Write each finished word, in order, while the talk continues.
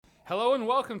Hello and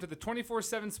welcome to the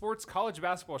 24/7 Sports College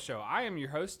Basketball Show. I am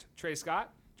your host, Trey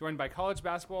Scott, joined by college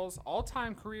basketball's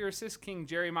all-time career assist king,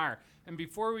 Jerry Meyer. And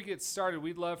before we get started,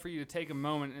 we'd love for you to take a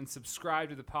moment and subscribe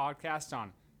to the podcast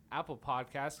on Apple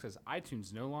Podcasts because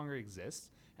iTunes no longer exists,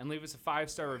 and leave us a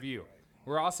 5-star review.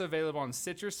 We're also available on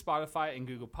Stitcher, Spotify, and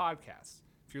Google Podcasts.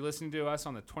 If you're listening to us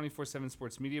on the 24/7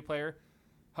 Sports Media Player,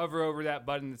 hover over that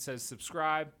button that says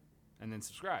subscribe, and then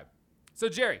subscribe. So,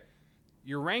 Jerry,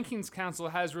 your Rankings Council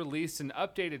has released an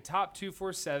updated Top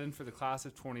 247 for the class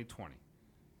of 2020.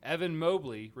 Evan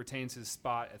Mobley retains his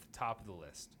spot at the top of the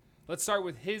list. Let's start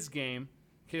with his game,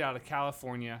 kid out of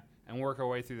California, and work our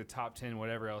way through the top 10,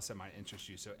 whatever else that might interest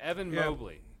you. So, Evan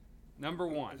Mobley, number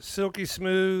one. Silky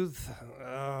smooth,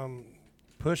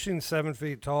 pushing 7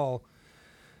 feet tall.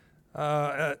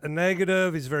 A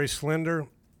negative, he's very slender.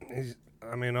 He's,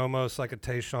 almost like a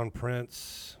Tayshaun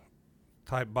Prince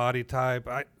type body type.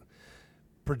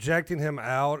 Projecting him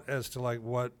out as to like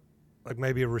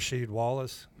maybe a Rasheed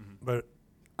Wallace, but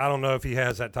I don't know if he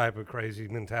has that type of crazy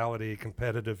mentality,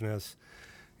 competitiveness.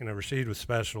 Rasheed was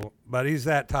special, but he's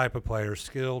that type of player,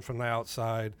 skilled from the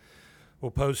outside,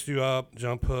 will post you up,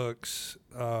 jump hooks,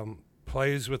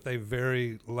 plays with a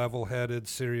very level-headed,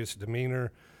 serious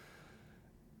demeanor,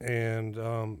 and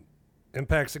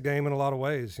impacts the game in a lot of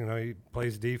ways. He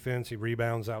plays defense, he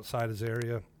rebounds outside his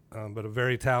area. But a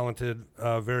very talented,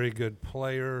 very good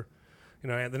player.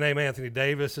 The name Anthony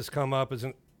Davis has come up as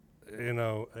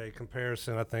a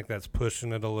comparison. I think that's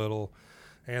pushing it a little.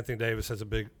 Anthony Davis has a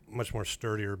much more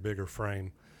sturdier, bigger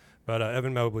frame. But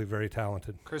Evan Mobley, very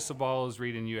talented. Crystal ball is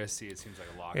reading USC. It seems like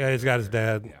a lock. Yeah, he's got his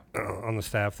dad on the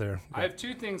staff there. I have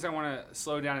two things I want to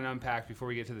slow down and unpack before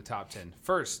we get to the top 10.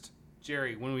 First,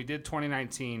 Jerry, when we did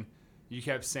 2019, you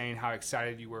kept saying how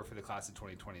excited you were for the class of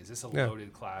 2020. Is this a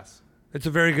loaded class? It's a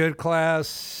very good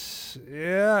class.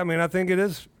 Yeah, I think it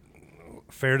is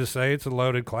fair to say it's a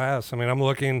loaded class. I'm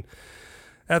looking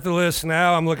at the list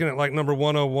now. I'm looking at like number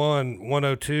 101,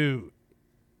 102,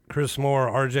 Chris Moore,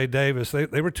 R.J. Davis.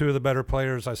 They were two of the better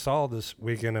players I saw this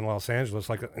weekend in Los Angeles.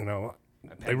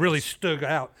 They really stood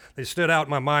out. They stood out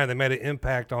in my mind. They made an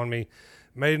impact on me,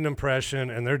 made an impression,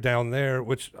 and they're down there,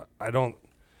 which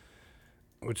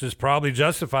is probably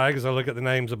justified because I look at the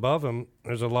names above them.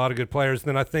 There's a lot of good players.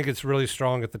 Then I think it's really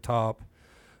strong at the top.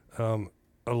 A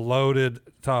loaded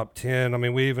top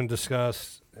 10. We even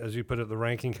discussed, as you put it, the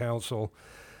ranking council.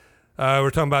 We're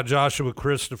talking about Joshua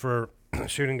Christopher,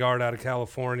 shooting guard out of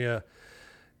California.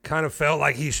 Kind of felt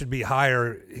like he should be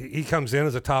higher. He comes in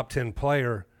as a top 10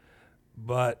 player,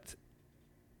 but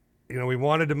we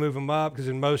wanted to move him up because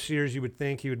in most years you would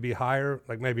think he would be higher,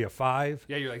 like maybe a 5.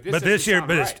 Yeah, you're like this year,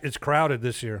 right. it's crowded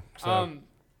this year. So.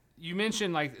 You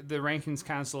mentioned like the Rankings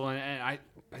Council, and I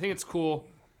think it's cool.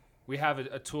 We have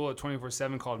a tool at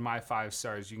 24/7 called My 5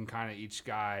 Stars. You can kind of each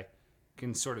guy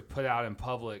can sort of put out in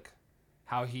public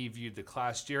how he viewed the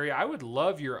class. Jerry, I would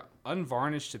love your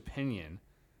unvarnished opinion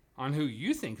on who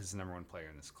you think is the number one player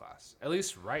in this class, at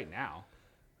least right now.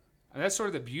 And that's sort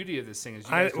of the beauty of this thing. Is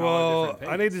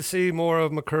I need to see more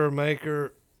of McCurr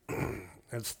Maker.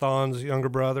 That's Thon's younger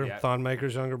brother, Thon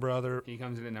Maker's younger brother. He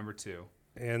comes in at number 2.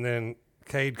 And then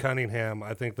Cade Cunningham.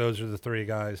 I think those are the three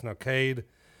guys. Now, Cade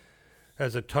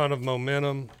has a ton of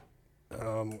momentum.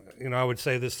 I would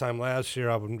say this time last year,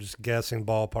 I'm just guessing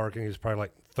ballparking, he was probably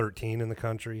like 13 in the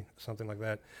country, something like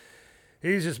that.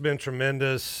 He's just been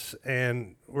tremendous,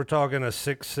 and we're talking a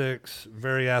 6'6",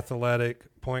 very athletic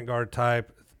point guard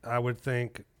type. I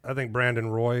think Brandon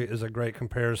Roy is a great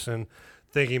comparison.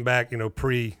 Thinking back,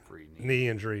 pre-knee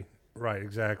injury. Right,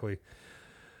 exactly.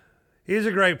 He's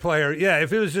a great player. Yeah,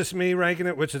 if it was just me ranking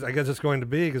it, which is, I guess it's going to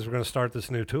be because we're going to start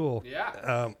this new tool.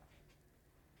 Yeah.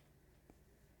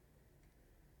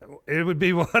 It would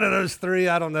be one of those three.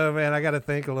 I don't know, man. I got to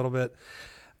think a little bit.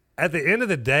 At the end of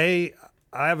the day,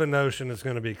 I have a notion it's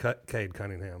going to be Cade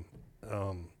Cunningham.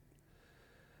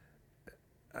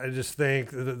 I just think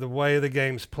the way the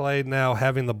game's played now,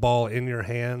 having the ball in your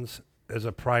hands as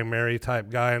a primary type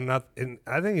guy, and I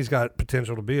think he's got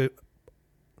potential to be at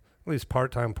least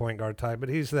part-time point guard type, but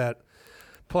he's that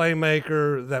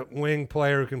playmaker, that wing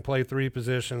player who can play 3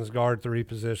 positions, guard 3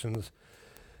 positions,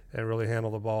 and really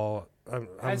handle the ball.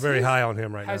 I'm very high on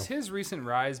him right now. Has his recent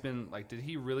rise been, did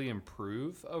he really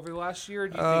improve over the last year? Or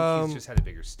do you think he's just had a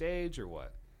bigger stage or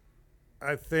what?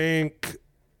 I think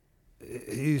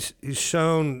he's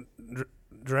shown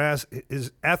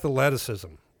his athleticism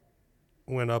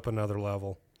went up another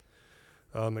level.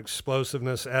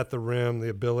 Explosiveness at the rim, the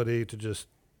ability to just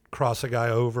cross a guy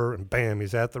over and bam,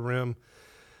 he's at the rim.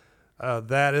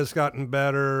 That has gotten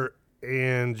better,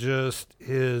 and just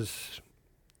he's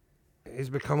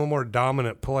become a more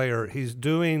dominant player. He's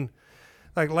doing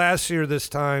like last year this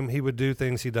time he would do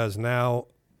things he does now,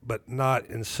 but not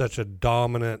in such a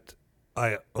dominant,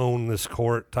 I own this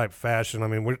court type fashion. I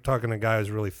mean, we're talking a guy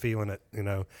who's really feeling it.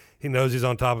 He knows he's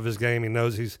on top of his game. He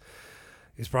knows he's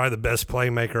probably the best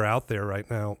playmaker out there right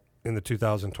now in the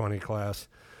 2020 class.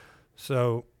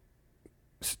 So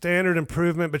standard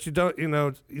improvement, but you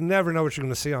never know what you're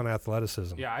going to see on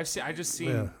athleticism. Yeah, I just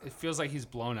seen. It feels like he's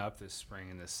blown up this spring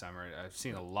and this summer. I've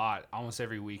seen a lot, almost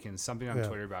every weekend, something on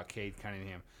Twitter about Cade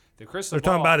Cunningham. The crystal They're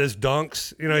ball, talking about his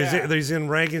dunks. He's in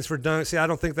rankings for dunks. See, I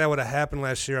don't think that would have happened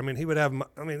last year. I mean, he would have.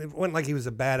 I mean, it wasn't like he was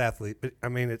a bad athlete, but I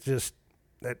mean, it's just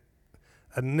that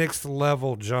a next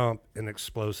level jump in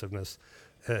explosiveness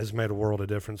has made a world of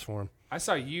difference for him. I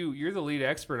saw you're the lead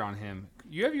expert on him.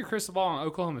 You have your crystal ball on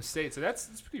Oklahoma State, so that's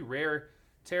pretty rare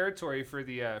territory for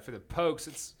the Pokes.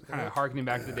 It's kind of harkening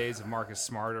back to the days of Marcus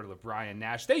Smart or LeBron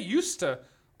Nash. They used to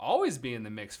always be in the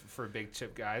mix for big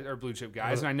chip guys or blue chip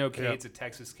guys. And I know Cade's a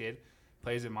Texas kid,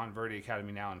 plays at Montverde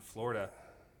Academy now in Florida.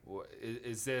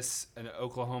 Is this an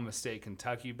Oklahoma State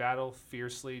Kentucky battle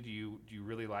fiercely? Do you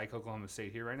really like Oklahoma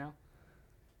State here right now?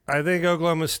 I think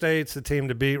Oklahoma State's the team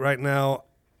to beat right now.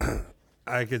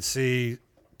 I could see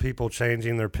people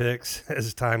changing their picks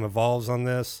as time evolves on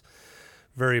this,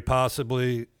 very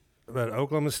possibly. But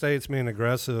Oklahoma State's being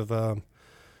aggressive.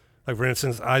 Like, for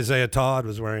instance, Isaiah Todd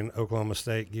was wearing Oklahoma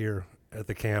State gear at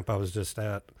the camp I was just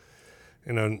at.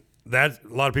 That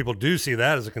a lot of people do see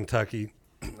that as a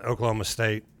Kentucky-Oklahoma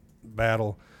State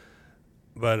battle.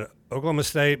 But Oklahoma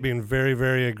State being very,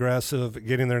 very aggressive,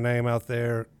 getting their name out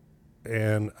there,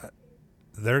 and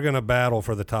they're going to battle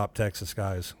for the top Texas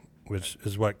guys, which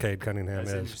is what Cade Cunningham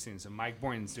is. That's interesting. So Mike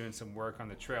Boynton's doing some work on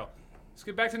the trail. Let's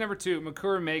get back to number 2,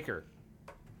 Makura Maker.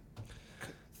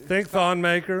 Think Thon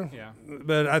Maker,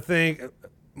 but I think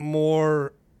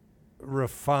more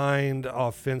refined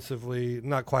offensively,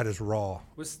 not quite as raw.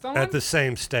 Was Thon at the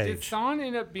same stage? Did Thon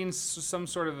end up being some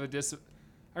sort of a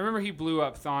I remember he blew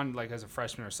up Thon like as a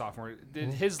freshman or sophomore.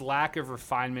 Did his lack of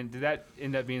refinement, did that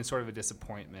end up being sort of a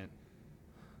disappointment?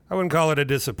 I wouldn't call it a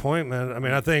disappointment. I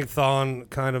mean, I think Thon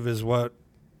kind of is what.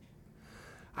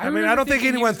 I don't think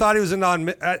anyone thought he was a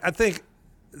non. I think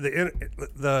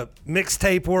the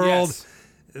mixtape world. Yes.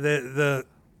 The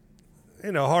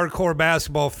hardcore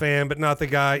basketball fan, but not the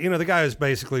guy. The guy who's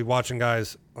basically watching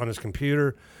guys on his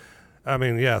computer. I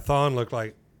mean, Thon looked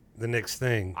like the next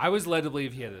thing. I was led to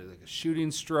believe he had a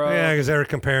shooting stroke. Yeah, because they were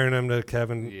comparing him to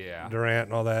Kevin Yeah. Durant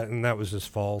and all that, and that was just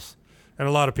false. And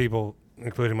a lot of people,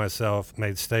 including myself,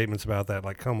 made statements about that.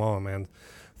 Like, come on, man.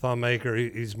 Thon Maker,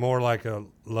 he's more like a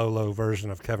low version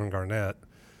of Kevin Garnett,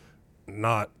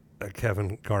 not a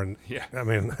Kevin Garnett. Yeah. I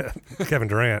mean, Kevin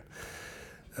Durant.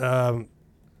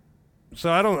 So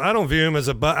I don't view him as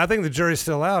I think the jury's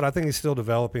still out. I think he's still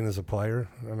developing as a player.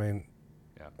 I mean,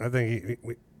 I think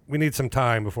we need some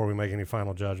time before we make any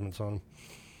final judgments on him.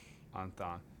 On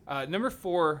Thon. Number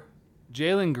 4,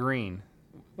 Jalen Green,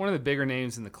 one of the bigger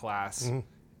names in the class. Mm-hmm.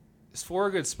 Is 4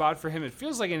 a good spot for him? It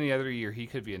feels like any other year he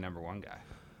could be a number 1 guy.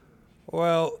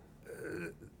 Well,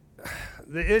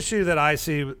 the issue that I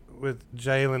see with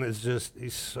Jalen is just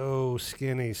he's so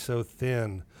skinny, so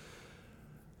thin.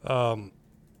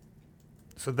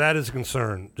 So that is a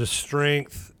concern. Just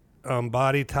strength,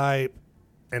 body type,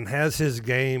 and has his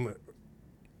game.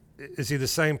 Is he the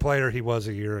same player he was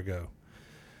a year ago?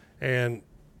 And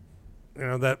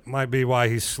that might be why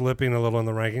he's slipping a little in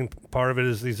the ranking. Part of it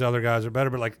is these other guys are better,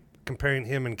 but like comparing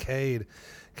him and Cade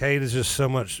is just so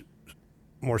much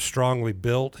more strongly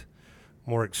built,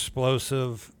 more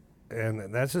explosive,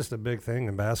 and that's just a big thing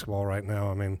in basketball right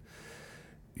now. I mean,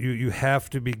 you have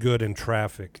to be good in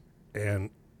traffic, and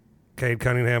Cade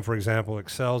Cunningham, for example,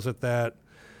 excels at that.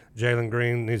 Jalen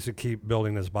Green needs to keep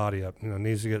building his body up,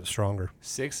 needs to get stronger.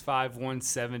 6'5",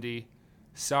 170.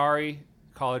 Sorry,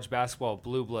 college basketball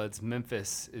blue bloods.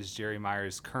 Memphis is Jerry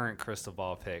Meyer's current crystal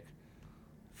ball pick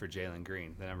for Jalen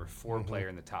Green, the number 4 player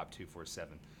in the top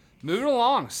 247. Moving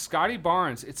along, Scotty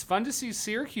Barnes. It's fun to see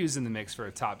Syracuse in the mix for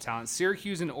a top talent.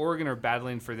 Syracuse and Oregon are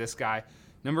battling for this guy.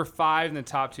 Number 5 in the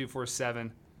top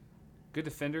 247. Good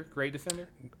defender, great defender.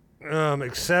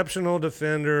 Exceptional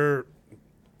defender.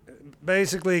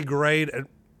 Basically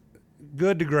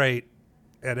good to great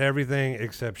at everything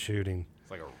except shooting.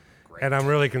 It's like a great. And I'm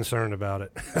really concerned about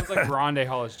it. It's like Rondé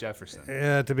Hollis-Jefferson.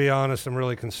 Yeah, to be honest, I'm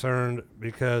really concerned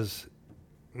because,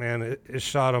 man, his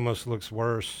shot almost looks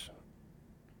worse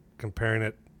comparing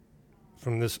it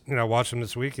from this, watching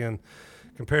this weekend.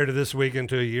 Compared to this weekend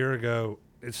to a year ago,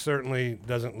 it certainly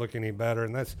doesn't look any better.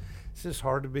 And it's just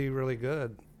hard to be really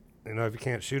good. If you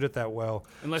can't shoot it that well.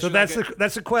 So that's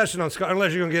the question on Scott.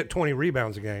 Unless you're going to get 20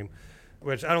 rebounds a game,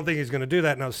 which I don't think he's going to do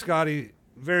that. Now, Scotty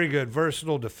very good,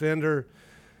 versatile defender.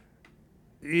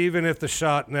 Even if the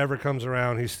shot never comes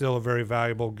around, he's still a very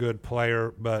valuable, good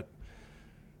player. But,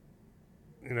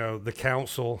 the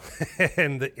council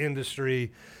and the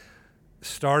industry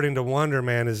starting to wonder,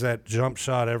 man, is that jump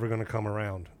shot ever going to come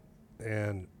around?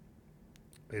 And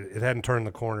it hadn't turned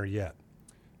the corner yet.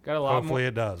 Got a lot. Hopefully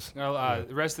it does. The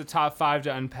rest of the top 5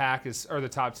 to unpack or the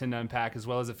top 10 to unpack, as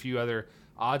well as a few other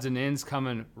odds and ends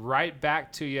coming right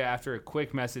back to you after a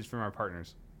quick message from our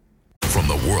partners. From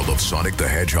the world of Sonic the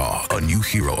Hedgehog, a new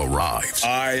hero arrives.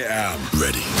 I am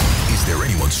ready. Is there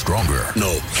anyone stronger?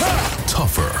 No.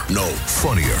 Tougher? No.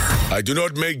 Funnier? I do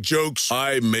not make jokes.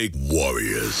 I make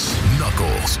warriors.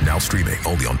 Knuckles, now streaming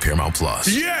only on Paramount Plus.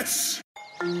 Yes!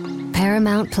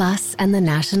 Paramount Plus and the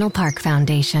National Park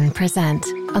Foundation present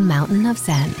A Mountain of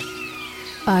Zen.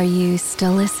 Are you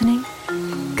still listening?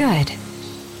 Good.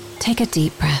 Take a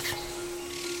deep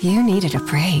breath. You needed a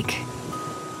break.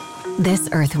 This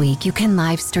Earth Week, you can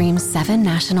live stream 7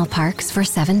 national parks for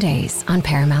 7 days on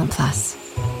Paramount Plus.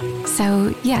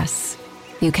 So, yes,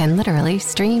 you can literally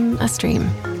stream a stream.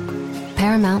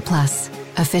 Paramount Plus,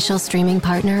 official streaming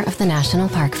partner of the National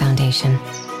Park Foundation.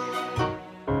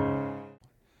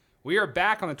 We are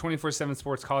back on the 247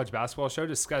 Sports College Basketball Show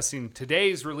discussing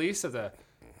today's release of the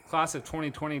Class of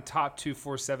 2020 Top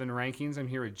 247 rankings. I'm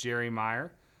here with Jerry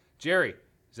Meyer. Jerry,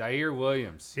 Zaire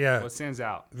Williams. Yeah. What stands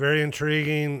out? Very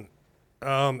intriguing.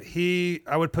 I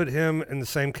would put him in the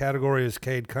same category as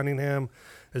Cade Cunningham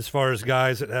as far as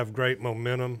guys that have great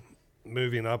momentum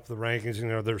moving up the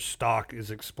rankings. Their stock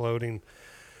is exploding.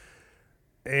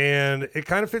 And it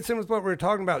kind of fits in with what we were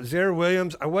talking about. Zaire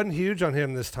Williams, I wasn't huge on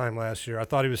him this time last year. I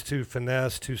thought he was too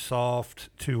finesse, too soft,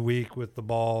 too weak with the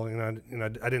ball. I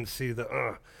didn't see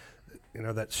the,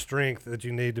 that strength that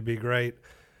you need to be great.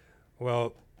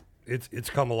 Well, it's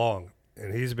come along,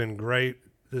 and he's been great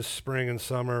this spring and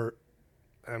summer.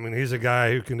 I mean, he's a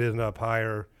guy who can end up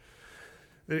higher.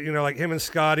 Like him and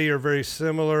Scotty are very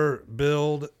similar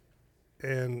build,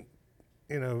 and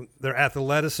their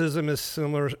athleticism is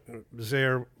similar.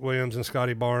 Zaire Williams and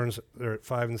Scotty Barnes, they're at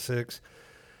 5 and 6.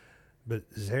 But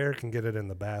Zaire can get it in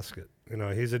the basket.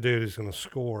 He's a dude who's going to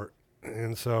score.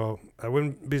 And so I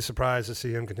wouldn't be surprised to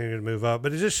see him continue to move up.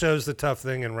 But it just shows the tough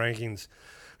thing in rankings.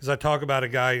 Because I talk about a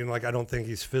guy, I don't think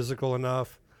he's physical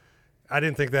enough. I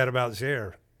didn't think that about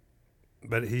Zaire.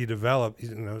 But he developed,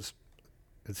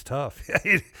 it's tough.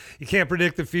 You can't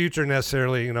predict the future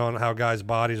necessarily, on how guys'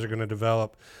 bodies are going to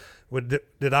develop.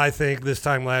 Did I think this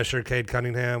time last year Cade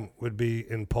Cunningham would be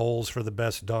in polls for the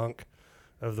best dunk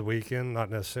of the weekend? Not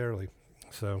necessarily.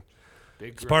 So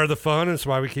it's part of the fun, and it's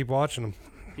why we keep watching him.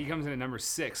 He comes in at number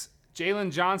 6.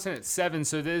 Jalen Johnson at 7.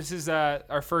 So this is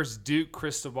our first Duke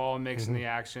crystal ball mix in the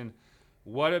action.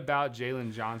 What about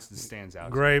Jalen Johnson stands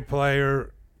out? Great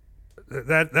player.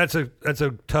 That's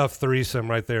a tough threesome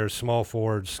right there. Small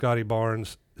forwards, Scotty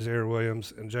Barnes, Zaire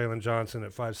Williams, and Jalen Johnson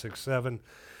at 5, 6, 7.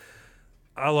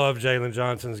 I love Jalen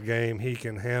Johnson's game. He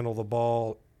can handle the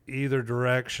ball either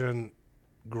direction.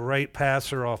 Great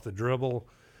passer off the dribble.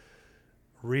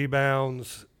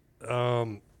 Rebounds.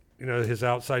 His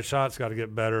outside shot's got to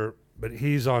get better, but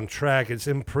he's on track. It's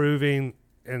improving,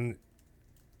 and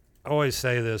I always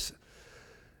say this.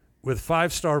 With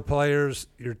 5-star players,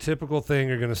 your typical thing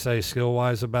you're going to say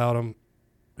skill-wise about them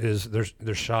is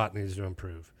their shot needs to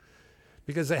improve.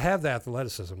 Because they have the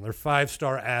athleticism. They're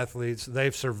 5-star athletes.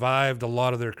 They've survived a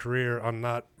lot of their career on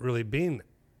not really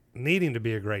needing to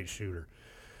be a great shooter.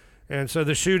 And so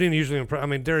the shooting usually improves. I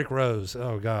mean, Derrick Rose,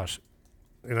 oh gosh.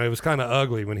 It was kind of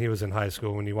ugly when he was in high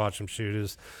school when you watch him shoot. It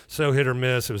was so hit or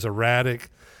miss. It was erratic.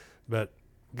 But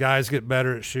guys get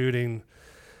better at shooting.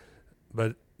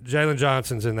 But Jalen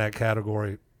Johnson's in that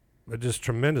category, but just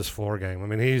tremendous floor game. I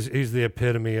mean, he's the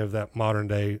epitome of that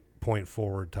modern-day point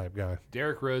forward type guy.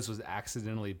 Derrick Rose was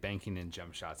accidentally banking in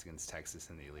jump shots against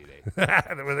Texas in the Elite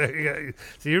Eight.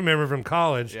 So you remember from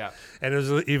college. Yeah. And it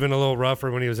was even a little rougher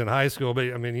when he was in high school. But,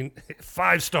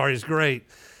 5-star is great.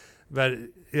 But,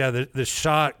 yeah, the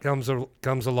shot comes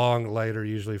along later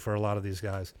usually for a lot of these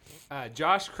guys.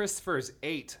 Josh Christopher is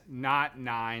 8, not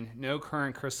 9. No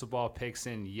current crystal ball picks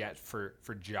in yet for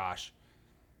Josh.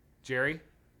 Jerry,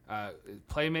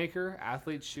 playmaker,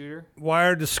 athlete, shooter.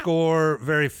 Wired to score,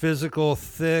 very physical,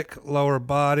 thick, lower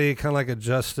body, kind of like a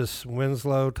Justice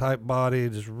Winslow type body,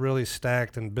 just really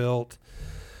stacked and built.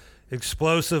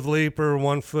 Explosive leaper,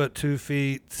 1 foot, 2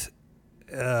 feet,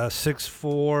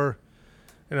 6'4".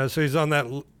 So he's on that,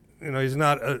 he's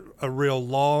not a real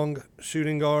long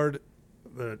shooting guard,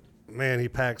 but, man, he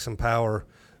packs some power.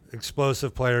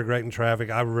 Explosive player, great in traffic.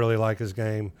 I really like his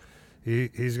game.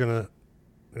 He's going to,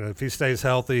 if he stays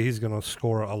healthy, he's going to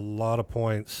score a lot of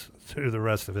points. through the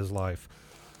rest of his life.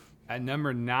 At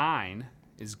number 9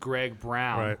 is Greg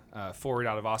Brown, forward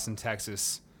out of Austin,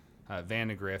 Texas,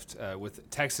 Vandegrift. With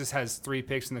Texas has 3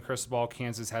 picks in the crystal ball,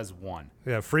 Kansas has 1.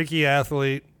 Yeah, freaky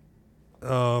athlete.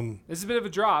 This is a bit of a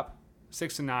drop.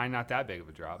 6 to 9, not that big of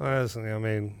a drop. I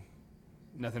mean,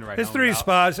 nothing right. His 3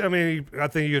 spots. I mean, I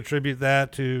think you attribute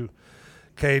that to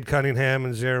Cade Cunningham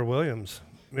and Zaire Williams.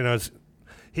 You know,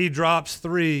 he drops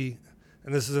 3,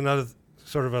 and this is another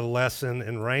sort of a lesson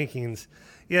in rankings.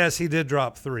 Yes, he did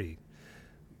drop 3,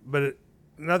 but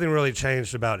nothing really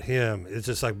changed about him. It's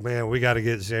just like, man, we got to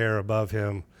get Zaire above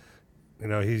him. You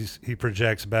know, he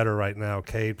projects better right now.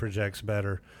 Cade projects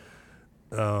better.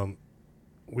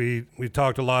 We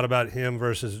talked a lot about him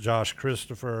versus Josh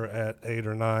Christopher at 8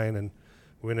 or 9, and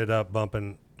we ended up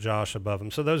bumping Josh above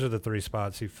him. So those are the 3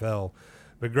 spots he fell.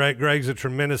 But Greg's a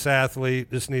tremendous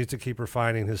athlete. Just needs to keep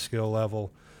refining his skill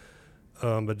level.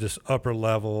 But just upper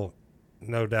level,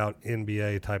 no doubt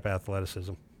NBA type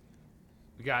athleticism.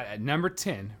 We got at number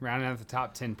 10, rounding out the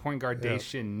top 10, point guard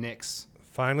Dacian Nix.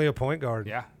 Finally a point guard.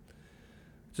 Yeah.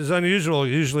 Which is unusual.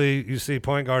 Usually you see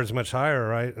point guards much higher,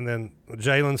 right? And then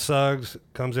Jalen Suggs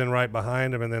comes in right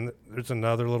behind him, and then there's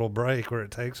another little break where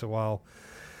it takes a while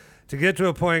to get to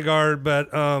a point guard.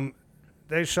 But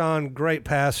Dacian, great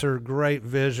passer, great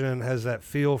vision, has that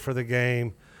feel for the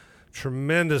game,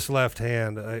 tremendous left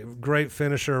hand, a great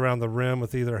finisher around the rim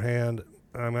with either hand.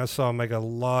 I saw him make a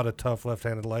lot of tough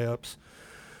left-handed layups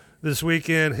this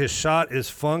weekend. His shot is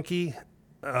funky.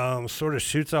 Sort of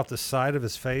shoots off the side of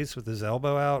his face with his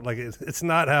elbow out. Like it's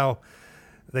not how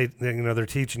they're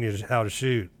teaching you how to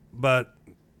shoot, but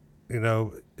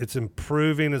it's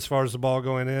improving as far as the ball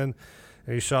going in.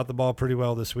 And he shot the ball pretty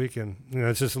well this weekend.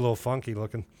 It's just a little funky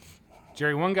looking.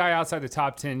 Jerry, one guy outside the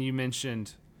top 10 you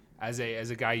mentioned as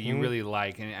a guy you really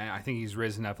like, and I think he's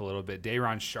risen up a little bit.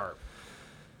 Day'Ron Sharpe.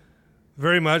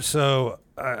 Very much so.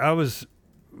 I was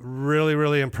really,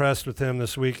 really impressed with him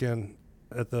this weekend.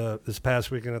 This past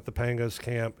weekend at the Pangos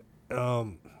camp.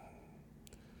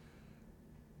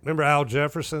 Remember Al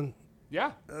Jefferson?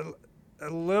 Yeah. A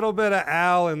little bit of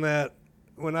Al in that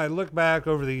when I look back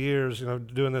over the years,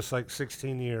 doing this like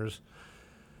 16 years,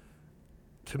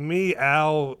 to me,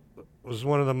 Al was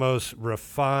one of the most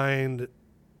refined,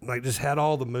 like just had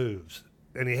all the moves.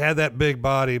 And he had that big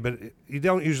body, but you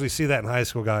don't usually see that in high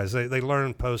school guys. They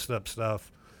learn post-up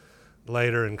stuff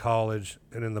later in college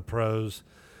and in the pros.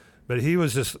 But he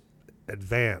was just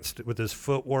advanced with his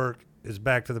footwork, his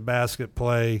back-to-the-basket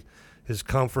play, his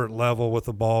comfort level with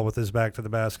the ball with his back to the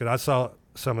basket. I saw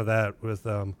some of that with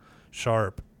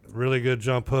Sharpe. Really good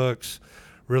jump hooks,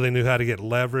 really knew how to get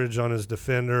leverage on his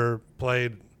defender,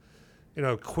 played,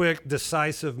 quick,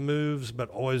 decisive moves, but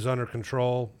always under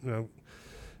control,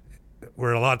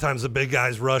 where a lot of times the big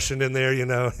guys rushing in there,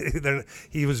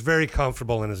 he was very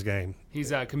comfortable in his game.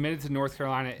 He's committed to North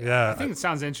Carolina. Yeah. I think it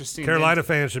sounds interesting. Carolina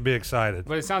fans should be excited.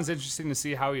 But it sounds interesting to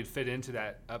see how he'd fit into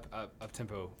that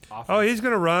up-tempo offense. Oh, he's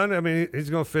going to run. I mean, he's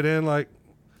going to fit in like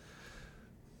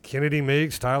Kennedy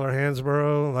Meeks, Tyler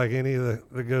Hansborough, like any of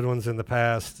the good ones in the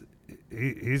past.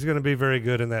 He's going to be very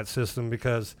good in that system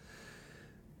because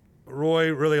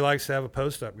Roy really likes to have a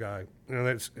post-up guy.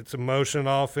 It's a motion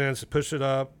offense, push it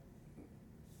up,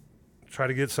 try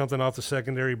to get something off the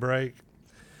secondary break.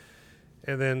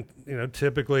 And then,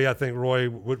 typically I think Roy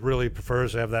really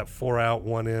prefers to have that 4-out,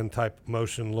 1-in type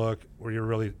motion look where you're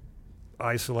really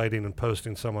isolating and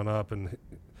posting someone up, and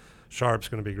Sharpe's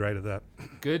going to be great at that.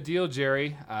 Good deal,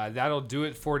 Jerry. That'll do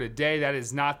it for today. That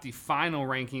is not the final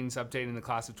rankings update in the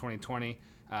class of 2020.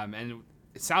 And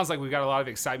it sounds like we've got a lot of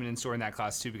excitement in store in that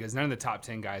class too because none of the top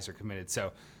 10 guys are committed.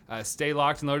 So stay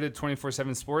locked and loaded,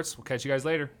 247 Sports. We'll catch you guys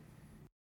later.